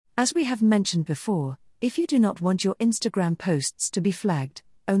As we have mentioned before, if you do not want your Instagram posts to be flagged,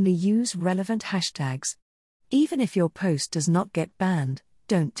 only use relevant hashtags. Even if your post does not get banned,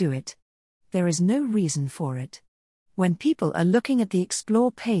 don't do it. There is no reason for it. When people are looking at the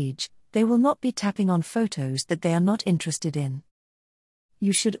Explore page, they will not be tapping on photos that they are not interested in.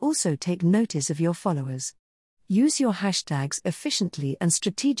 You should also take notice of your followers. Use your hashtags efficiently and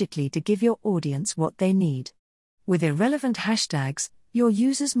strategically to give your audience what they need. With irrelevant hashtags, your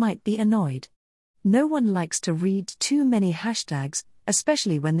users might be annoyed. No one likes to read too many hashtags,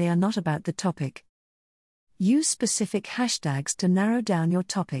 especially when they are not about the topic. Use specific hashtags to narrow down your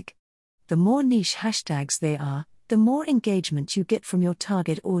topic. The more niche hashtags they are, the more engagement you get from your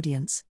target audience.